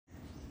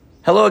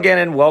Hello again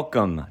and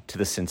welcome to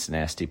the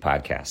CinciNasty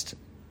podcast.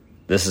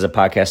 This is a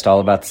podcast all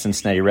about the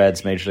Cincinnati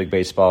Reds, Major League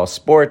Baseball,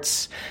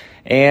 sports,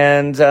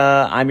 and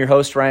I'm your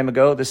host, Ryan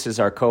Mago. This is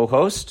our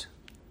co-host,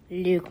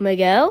 Luke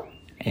Mago.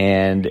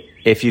 And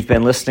if you've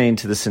been listening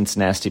to the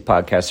CinciNasty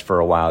podcast for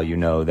a while, you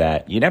know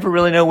that you never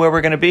really know where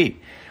we're going to be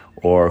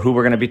or who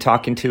we're going to be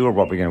talking to or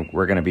what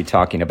we're going to be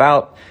talking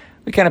about.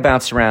 We kind of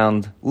bounce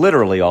around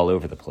literally all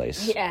over the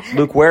place. Yeah.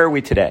 Luke, where are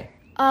we today?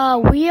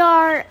 We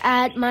are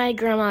at my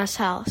grandma's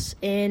house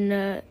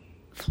in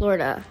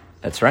Florida.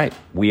 That's right.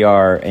 We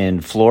are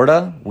in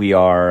Florida.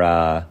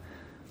 We're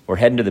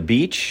heading to the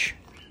beach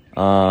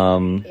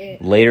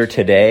later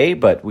today,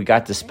 but we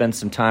got to spend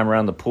some time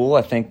around the pool.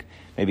 I think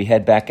maybe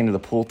head back into the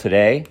pool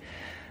today.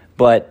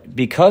 But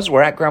because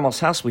we're at Grandma's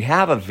house, we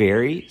have a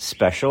very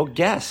special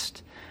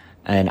guest.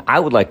 And I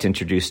would like to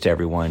introduce to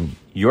everyone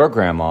your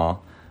grandma,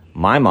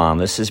 my mom.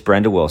 This is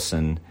Brenda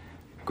Wilson.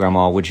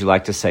 Grandma, would you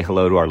like to say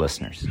hello to our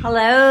listeners?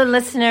 Hello,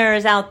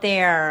 listeners out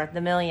there,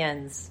 the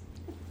millions.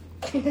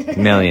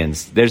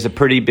 Millions. There's a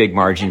pretty big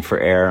margin for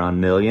error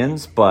on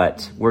millions,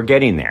 but we're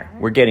getting there.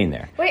 We're getting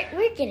there.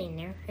 We're getting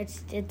there.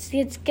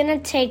 It's gonna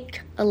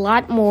take a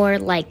lot more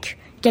like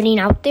getting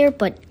out there,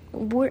 but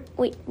we're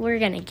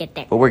gonna get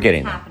there. But we're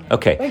getting there.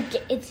 Okay.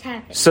 It's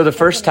happening. So the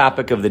first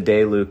topic of the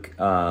day, Luke,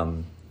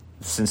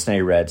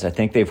 Cincinnati Reds. I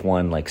think they've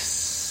won like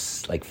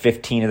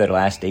 15 of their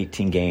last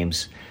 18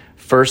 games.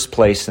 First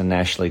place in the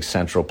National League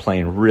Central,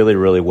 playing really,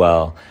 really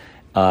well.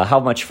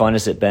 How much fun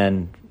has it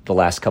been the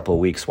last couple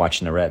of weeks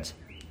watching the Reds?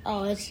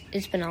 Oh,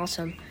 it's been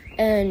awesome.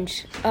 And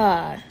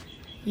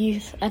you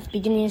at the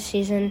beginning of the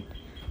season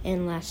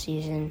and last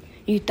season,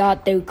 you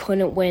thought they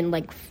couldn't win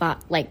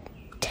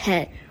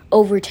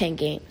over 10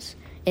 games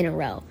in a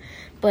row,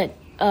 but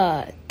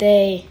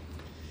they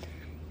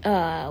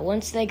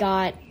once they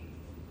got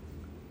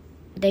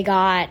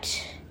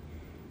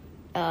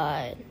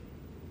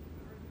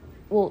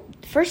well,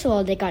 first of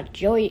all, they got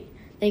Joey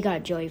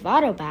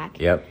Votto back.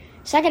 Yep.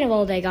 Second of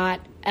all, they got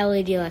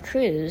Ellie De La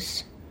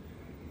Cruz.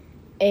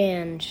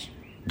 And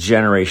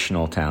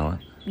generational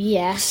talent.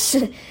 Yes.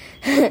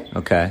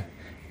 Okay.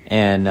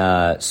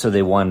 And so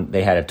they won.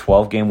 They had a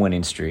 12-game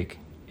winning streak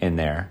in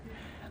there.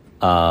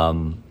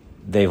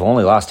 They've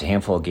only lost a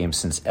handful of games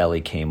since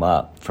Ellie came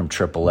up from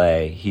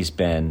AAA. He's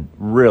been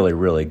really,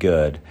 really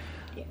good.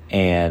 Yeah.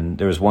 And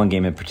there was one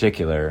game in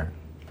particular,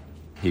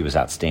 he was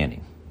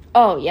outstanding.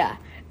 Oh, yeah.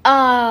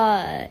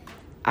 I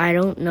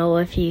don't know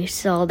if you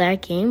saw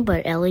that game,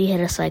 but Ellie hit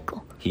a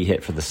cycle. He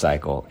hit for the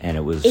cycle, and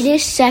it was... It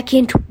is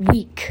second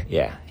week.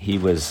 Yeah, he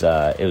was...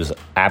 it was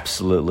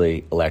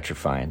absolutely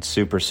electrifying.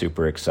 Super,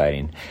 super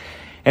exciting.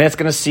 And it's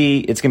going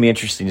to be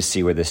interesting to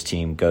see where this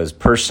team goes.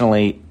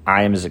 Personally,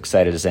 I am as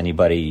excited as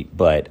anybody,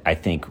 but I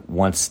think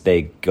once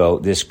they go...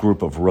 This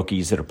group of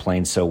rookies that are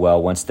playing so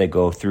well, once they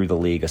go through the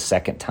league a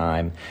second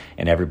time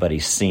and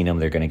everybody's seen them,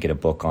 they're going to get a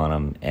book on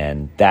them,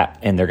 and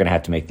they're going to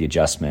have to make the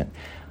adjustment.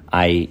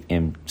 I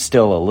am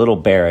still a little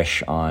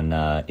bearish on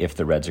if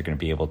the Reds are going to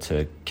be able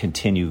to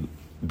continue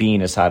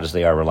being as hot as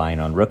they are, relying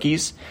on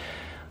rookies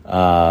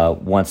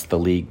once the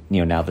league,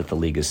 now that the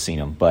league has seen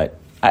them. But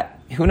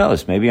who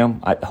knows? Maybe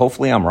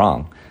hopefully I'm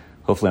wrong.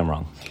 Hopefully I'm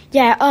wrong.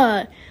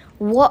 Yeah.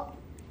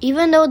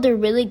 Even though they're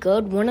really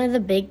good, one of the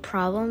big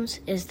problems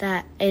is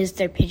their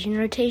pitching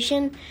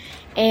rotation,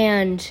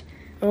 and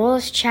we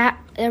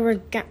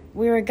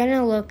were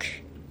gonna look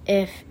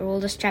if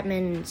Aroldis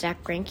Chapman and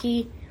Zach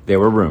Greinke. There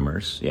were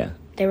rumors, yeah.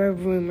 There were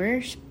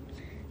rumors.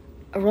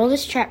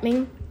 Aroldis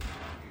Chapman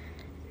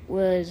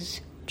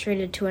was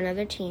traded to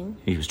another team.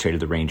 He was traded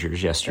to the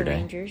Rangers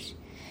yesterday.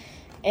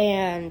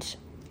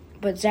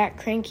 But Zach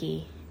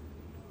Greinke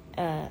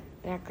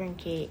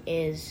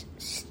is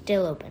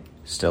still open.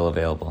 Still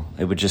available.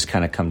 It would just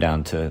kind of come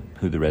down to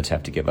who the Reds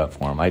have to give up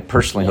for him. I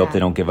personally hope they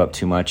don't give up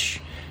too much,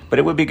 but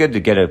it would be good to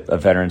get a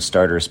veteran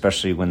starter,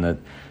 especially when the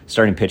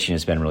starting pitching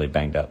has been really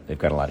banged up. They've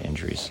got a lot of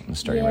injuries in the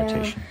starting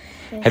rotation.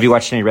 Have you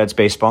watched any Reds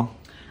baseball?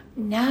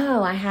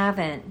 No, I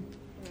haven't.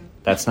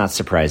 That's not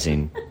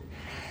surprising,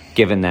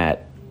 given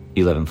that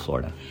you live in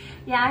Florida.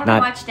 Yeah, I haven't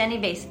watched any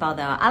baseball,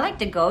 though. I like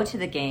to go to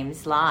the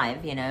games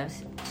live,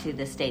 to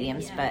the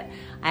stadiums, but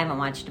I haven't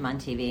watched them on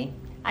TV.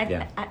 I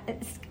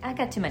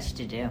got too much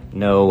to do.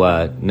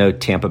 No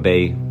Tampa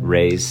Bay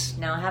Rays.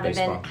 No,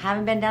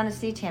 haven't been down to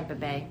see Tampa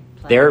Bay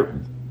play. They're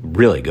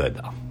really good,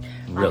 though.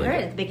 Really I heard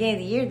good. at the beginning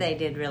of the year they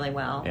did really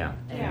well. Yeah.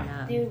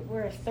 They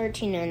were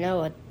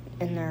 13-0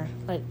 in their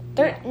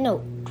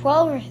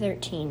 12 or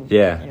 13.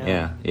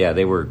 Yeah.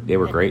 They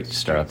were great to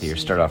start out the year.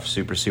 Start off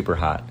super, super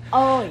hot.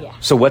 Oh yeah.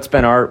 So what's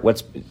been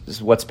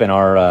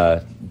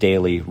our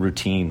daily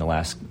routine the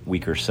last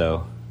week or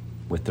so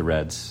with the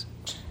Reds?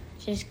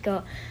 Just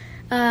go.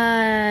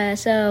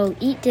 So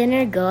eat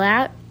dinner, go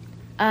out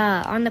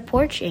on the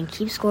porch, and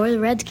keep score of the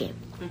Reds game.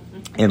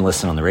 And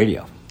listen on the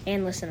radio.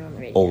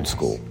 Old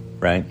school,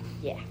 right?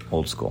 Yeah.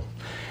 Old school.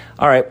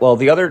 All right, well,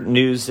 the other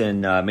news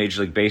in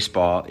Major League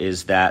Baseball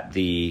is that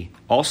the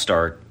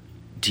All-Star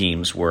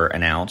teams were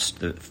announced.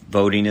 The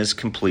voting is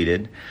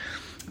completed.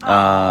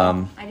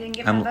 I didn't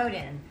get my vote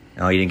in.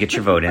 Oh, you didn't get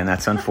your vote in.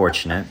 That's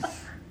unfortunate.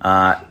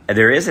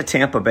 There is a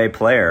Tampa Bay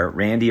player,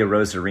 Randy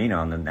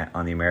Arozarena,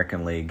 on the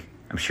American League.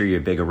 I'm sure you're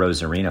a big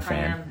Arozarena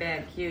fan. I am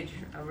big, huge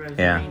Arozarena.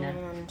 Yeah.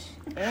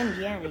 And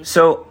Yandy.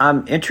 So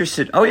I'm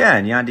interested. Oh yeah,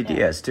 and Yandy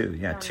Diaz too.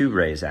 Yeah, 2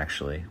 Rays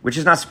actually, which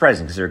is not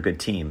surprising because they're a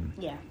good team.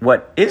 Yeah.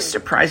 What is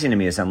surprising to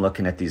me as I'm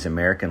looking at these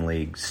American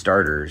League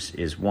starters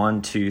is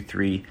 1, 2,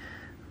 3,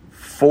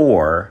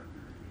 4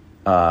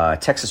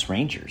 Texas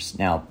Rangers.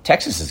 Now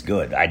Texas is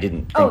good. I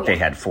didn't think they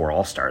had 4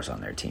 All-Stars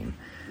on their team.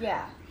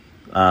 Yeah.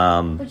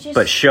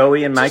 But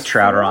Shohei and Mike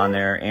Trout are on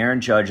there. Aaron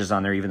Judge is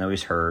on there, even though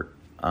he's hurt.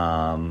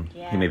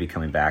 He may be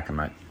coming back. I'm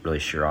not really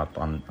sure.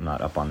 I'm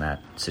not up on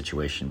that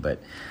situation, but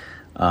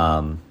I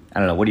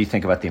don't know. What do you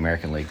think about the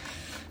American League?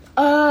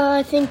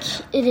 I think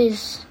it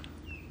is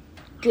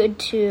good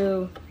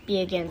to be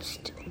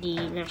against the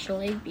National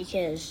League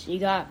because you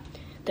got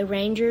the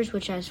Rangers,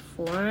 which has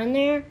 4 on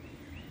there,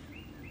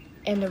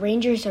 and the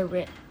Rangers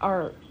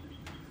are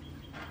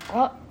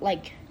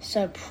like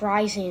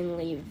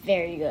surprisingly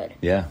very good.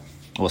 Yeah.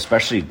 Well,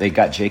 especially they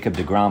got Jacob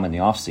deGrom in the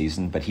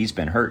offseason, but he's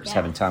been hurt. He's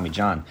having Tommy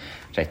John,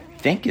 which I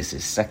think is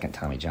his second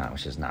Tommy John,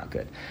 which is not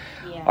good.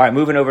 Yeah. All right,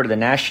 moving over to the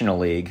National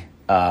League.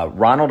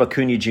 Ronald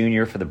Acuna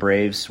Jr. for the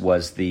Braves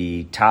was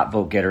the top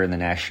vote getter in the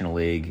National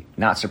League.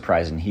 Not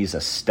surprising. He's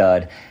a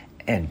stud.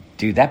 And,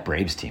 dude, that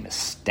Braves team is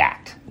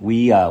stacked.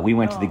 We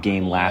went to the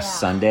game last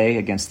Sunday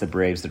against the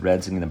Braves, the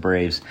Reds and the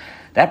Braves.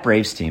 That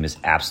Braves team is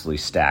absolutely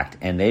stacked.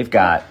 And they've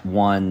got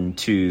 1,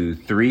 2,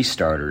 3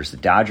 starters. The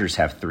Dodgers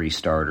have 3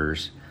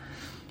 starters.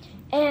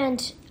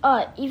 And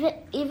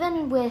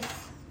even with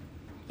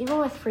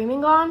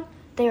Freeman gone,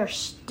 they are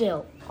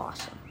still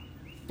awesome.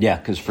 Yeah,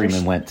 because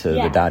Freeman went to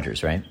the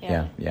Dodgers, right?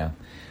 Yeah.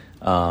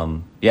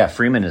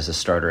 Freeman is a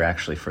starter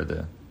actually for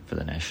the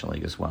National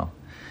League as well.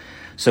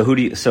 So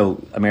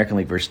American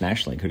League versus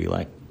National League, who do you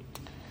like?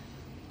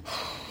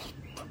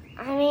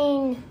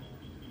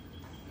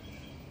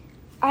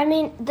 I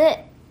mean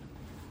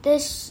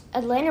this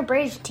Atlanta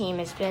Braves team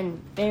has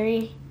been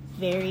very,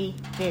 very,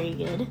 very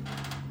good.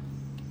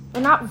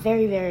 Well, not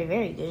very, very,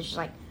 very good. It's just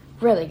like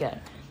really good.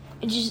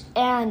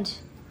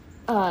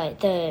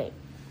 The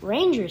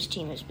Rangers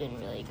team has been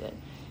really good.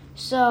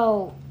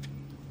 So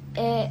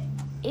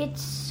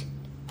it's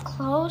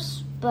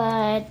close,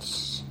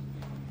 but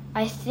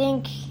I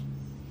think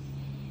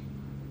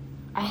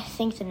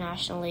the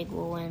National League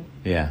will win.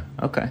 Yeah.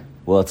 Okay.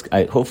 Well,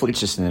 hopefully it's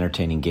just an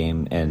entertaining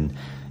game, and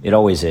it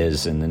always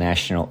is. And the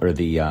National or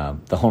the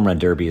Home Run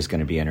Derby is going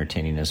to be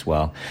entertaining as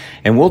well.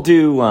 And we'll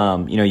do.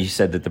 You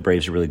said that the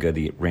Braves are really good,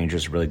 the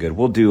Rangers are really good.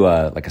 We'll do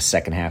like a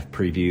second half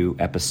preview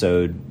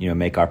episode.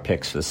 Make our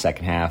picks for the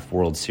second half,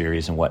 World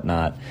Series and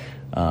whatnot.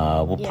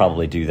 We'll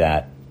probably do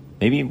that.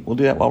 Maybe we'll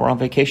do that while we're on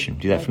vacation.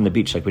 Do that from the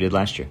beach like we did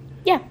last year.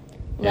 Yeah.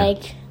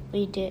 Like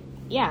we did.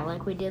 Yeah,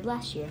 like we did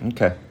last year.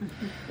 Okay.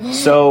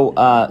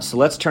 So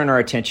let's turn our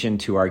attention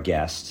to our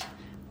guest.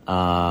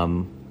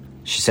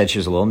 She said she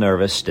was a little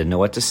nervous, didn't know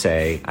what to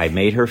say. I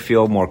made her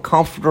feel more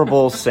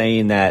comfortable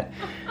saying that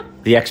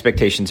the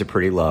expectations are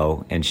pretty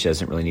low and she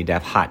doesn't really need to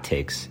have hot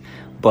takes.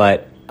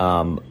 But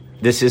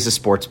this is a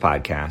sports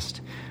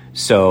podcast.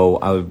 So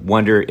I would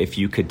wonder if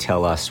you could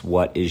tell us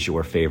what is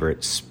your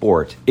favorite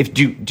sport.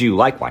 Do you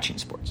like watching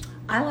sports?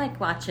 I like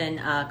watching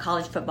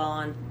college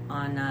football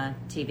on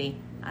TV.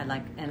 I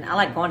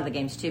like going to the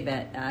games too,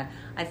 but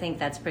I think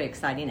that's pretty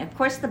exciting. Of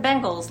course, the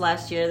Bengals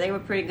last year, they were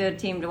a pretty good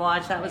team to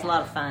watch. That was a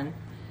lot of fun.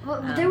 Well,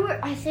 there were.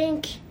 I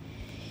think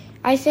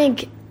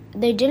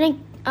they didn't.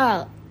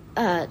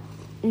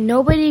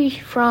 Nobody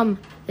from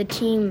the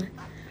team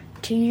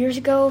 2 years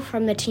ago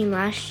from the team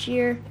last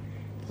year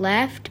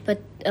left,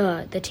 but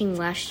the team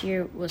last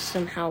year was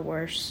somehow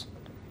worse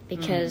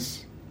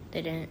because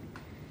they didn't.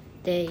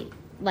 It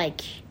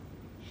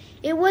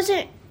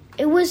wasn't.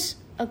 It was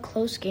a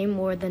close game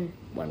more than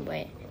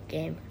one-way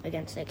game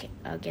against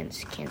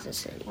Kansas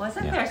City.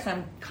 Wasn't there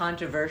some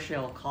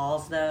controversial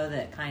calls though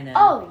that kind of?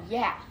 Oh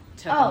yeah.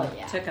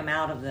 Took them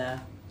out of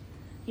the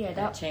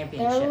championship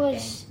game.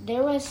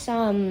 There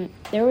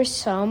were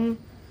some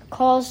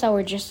calls that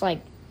were just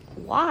like,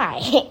 why?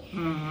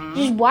 Mm-hmm.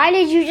 Just why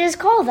did you just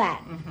call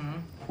that? Mm-hmm.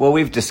 Well,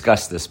 we've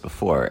discussed this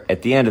before.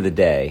 At the end of the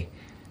day,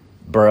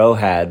 Burrow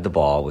had the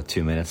ball with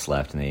 2 minutes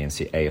left in the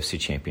AFC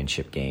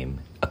Championship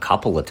game a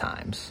couple of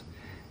times,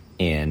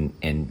 and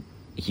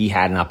he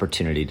had an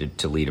opportunity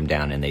to lead them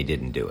down, and they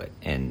didn't do it.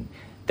 And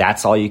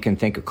that's all you can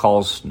think of,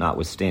 calls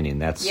notwithstanding.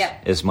 That's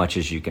as much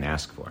as you can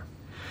ask for.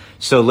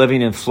 So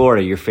living in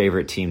Florida, your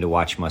favorite team to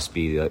watch must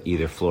be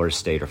either Florida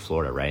State or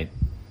Florida, right?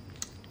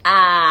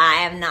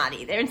 I have not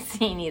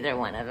seen either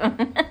one of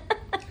them.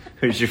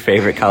 Who's your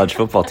favorite college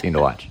football team to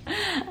watch?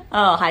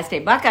 Oh, High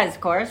State Buckeyes, of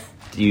course.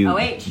 Do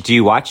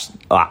you watch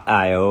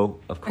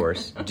IO, of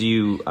course?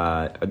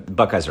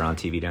 Buckeyes are on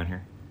TV down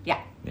here?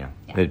 Yeah.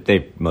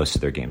 They most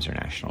of their games are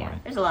national,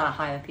 right? There's a lot of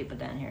Ohio people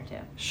down here, too.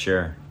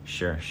 Sure.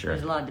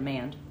 There's a lot of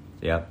demand.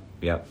 Yep.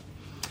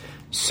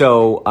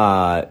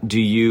 So do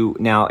you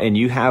now, and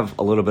you have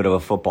a little bit of a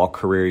football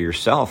career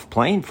yourself,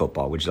 playing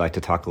football. Would you like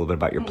to talk a little bit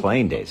about your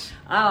playing days?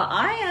 Oh,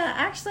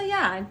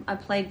 I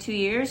played 2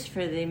 years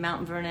for the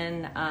Mount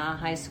Vernon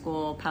High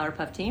School Powder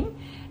Puff team.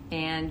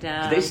 And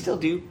Do they still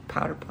do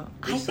powder puff?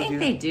 I think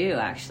they do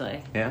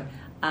actually. Yeah.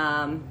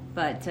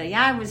 But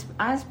I was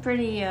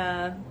pretty.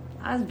 I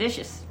was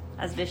vicious.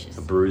 I was vicious.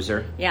 A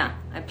bruiser. Yeah,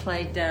 I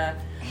played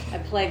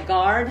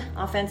guard,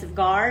 offensive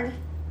guard,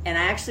 and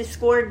I actually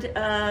scored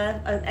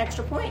an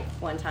extra point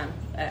one time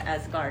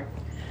as guard.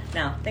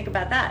 Now think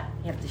about that.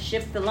 You have to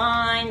shift the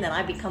line. Then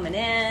I be coming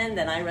in.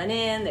 Then I run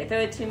in. They throw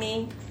it to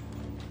me.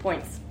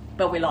 Points.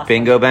 But we lost.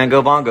 Bingo,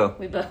 bango, bongo.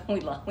 We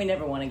lost. We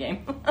never won a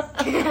game.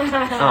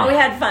 Oh. We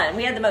had fun.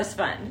 We had the most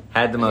fun.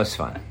 Had the most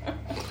fun.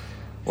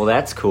 Well,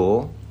 that's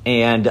cool.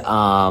 And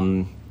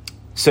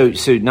so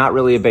not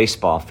really a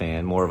baseball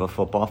fan, more of a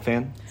football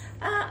fan?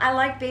 I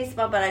like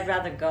baseball, but I'd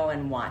rather go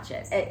and watch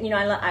it.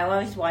 I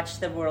always watch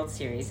the World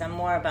Series. I'm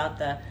more about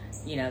the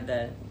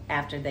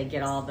after they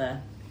get all the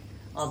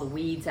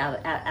weeds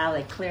out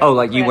of clear. Oh,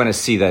 like you want to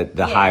see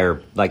the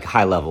higher, like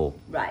high level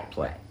play.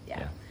 Right,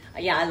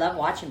 yeah. I love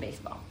watching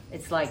baseball.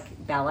 It's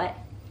like ballet.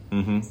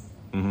 Mm-hmm.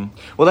 Mm-hmm.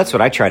 Well, that's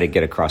what I try to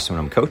get across when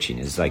I'm coaching.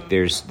 Is like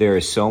there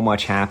is so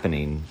much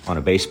happening on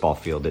a baseball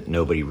field that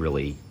nobody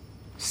really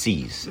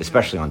sees,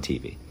 especially on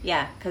TV.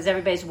 Yeah, because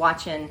everybody's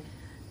watching,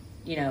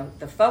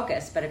 the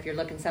focus. But if you're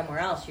looking somewhere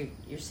else,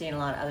 you're seeing a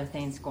lot of other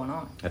things going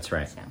on. That's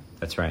right. So.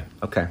 That's right.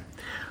 Okay.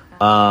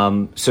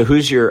 So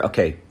who's your?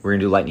 Okay, we're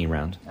gonna do lightning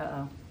round.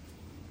 Uh-oh.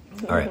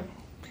 All right.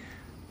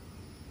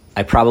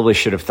 I probably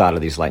should have thought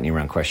of these lightning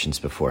round questions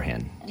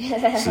beforehand.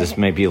 So this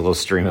may be a little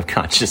stream of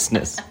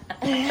consciousness.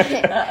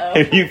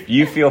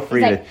 you feel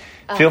free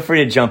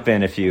to jump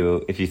in if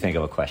you think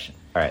of a question.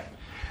 All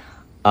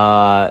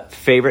right.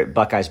 Favorite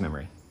Buckeyes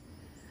memory?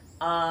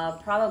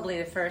 Probably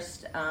the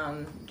first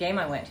game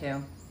I went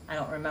to. I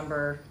don't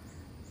remember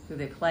who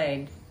they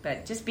played,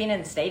 but just being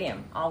in the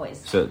stadium,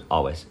 always. So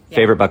always. Yeah.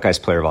 Favorite Buckeyes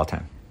player of all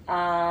time?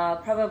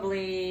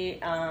 Probably,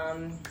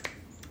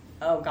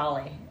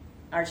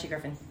 Archie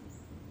Griffin.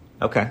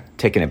 Okay,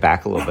 taking it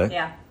back a little bit.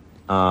 Yeah.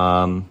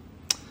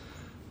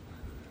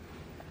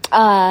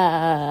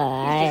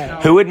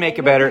 Who would make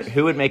a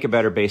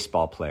better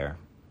baseball player?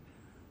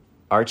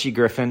 Archie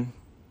Griffin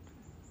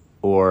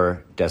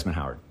or Desmond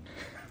Howard?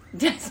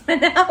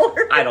 Desmond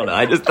Howard. I don't know.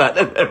 I just thought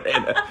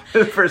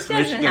the first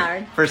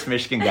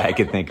Michigan guy I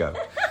could think of.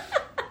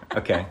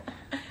 Okay.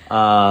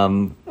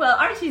 Well,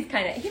 Archie's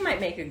he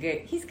might make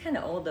he's kind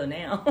of old though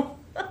now.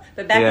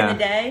 But back in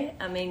the day,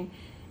 I mean.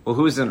 Well,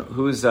 who's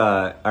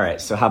all right,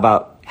 so how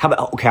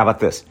about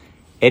this?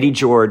 Eddie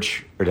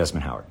George or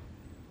Desmond Howard?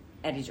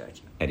 Eddie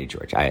George. Eddie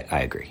George. I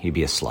agree. He'd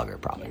be a slugger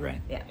probably,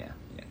 right? Yeah.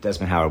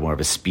 Desmond Howard more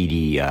of a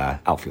speedy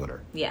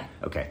outfielder. Yeah.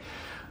 Okay.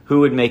 Who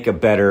would make a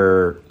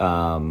better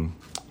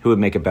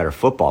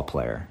football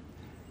player?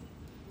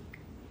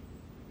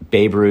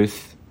 Babe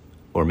Ruth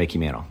or Mickey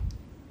Mantle?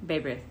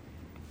 Babe Ruth.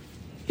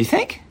 You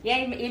think? Yeah,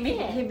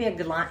 he'd be a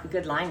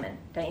good lineman,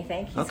 don't you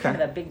think? He's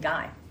kind of a big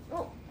guy.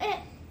 Well,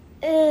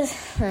 I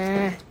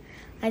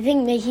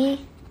think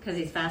Mickey. Because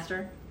he's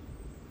faster?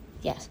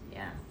 Yes.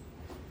 Yeah.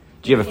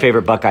 Do you have a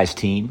favorite Buckeyes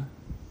team?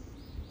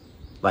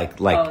 Like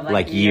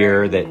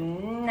year that?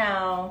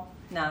 No.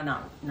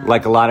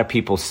 Like a lot of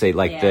people say,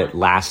 the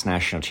last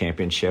national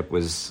championship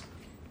was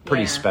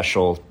pretty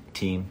special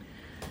team.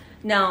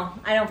 No,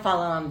 I don't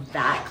follow them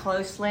that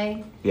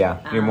closely.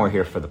 Yeah, you're more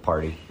here for the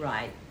party.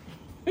 Right.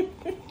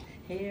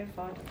 Here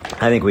for the party.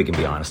 I think we can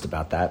be honest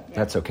about that. Yeah.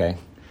 That's okay.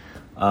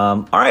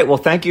 All right. Well,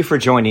 thank you for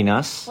joining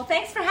us. Well,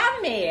 thanks for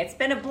having me. It's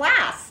been a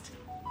blast.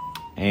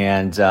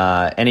 And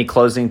any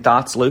closing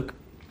thoughts, Luke?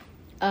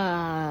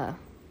 Go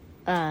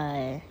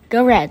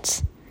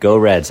Reds. Go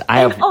Reds.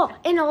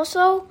 And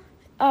also,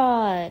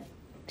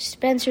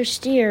 Spencer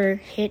Steer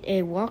hit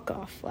a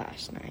walk-off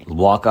last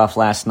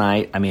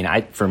night. I mean,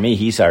 for me,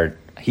 he's the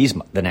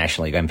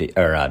National League MVP,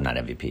 or not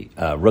MVP,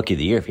 Rookie of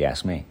the Year, if you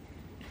ask me.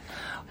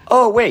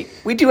 Oh, wait.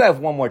 We do have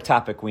one more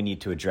topic we need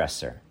to address,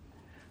 sir.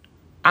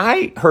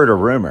 I heard a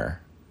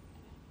rumor.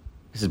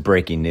 This is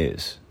breaking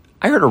news.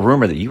 I heard a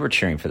rumor that you were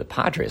cheering for the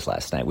Padres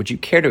last night. Would you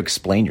care to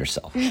explain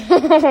yourself? I'm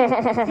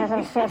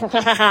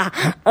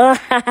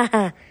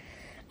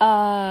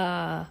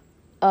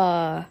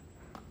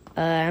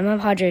a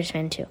Padres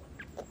fan too.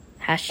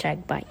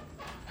 #bye.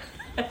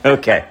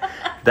 Okay.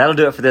 That'll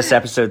do it for this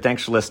episode.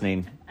 Thanks for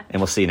listening,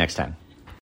 and we'll see you next time.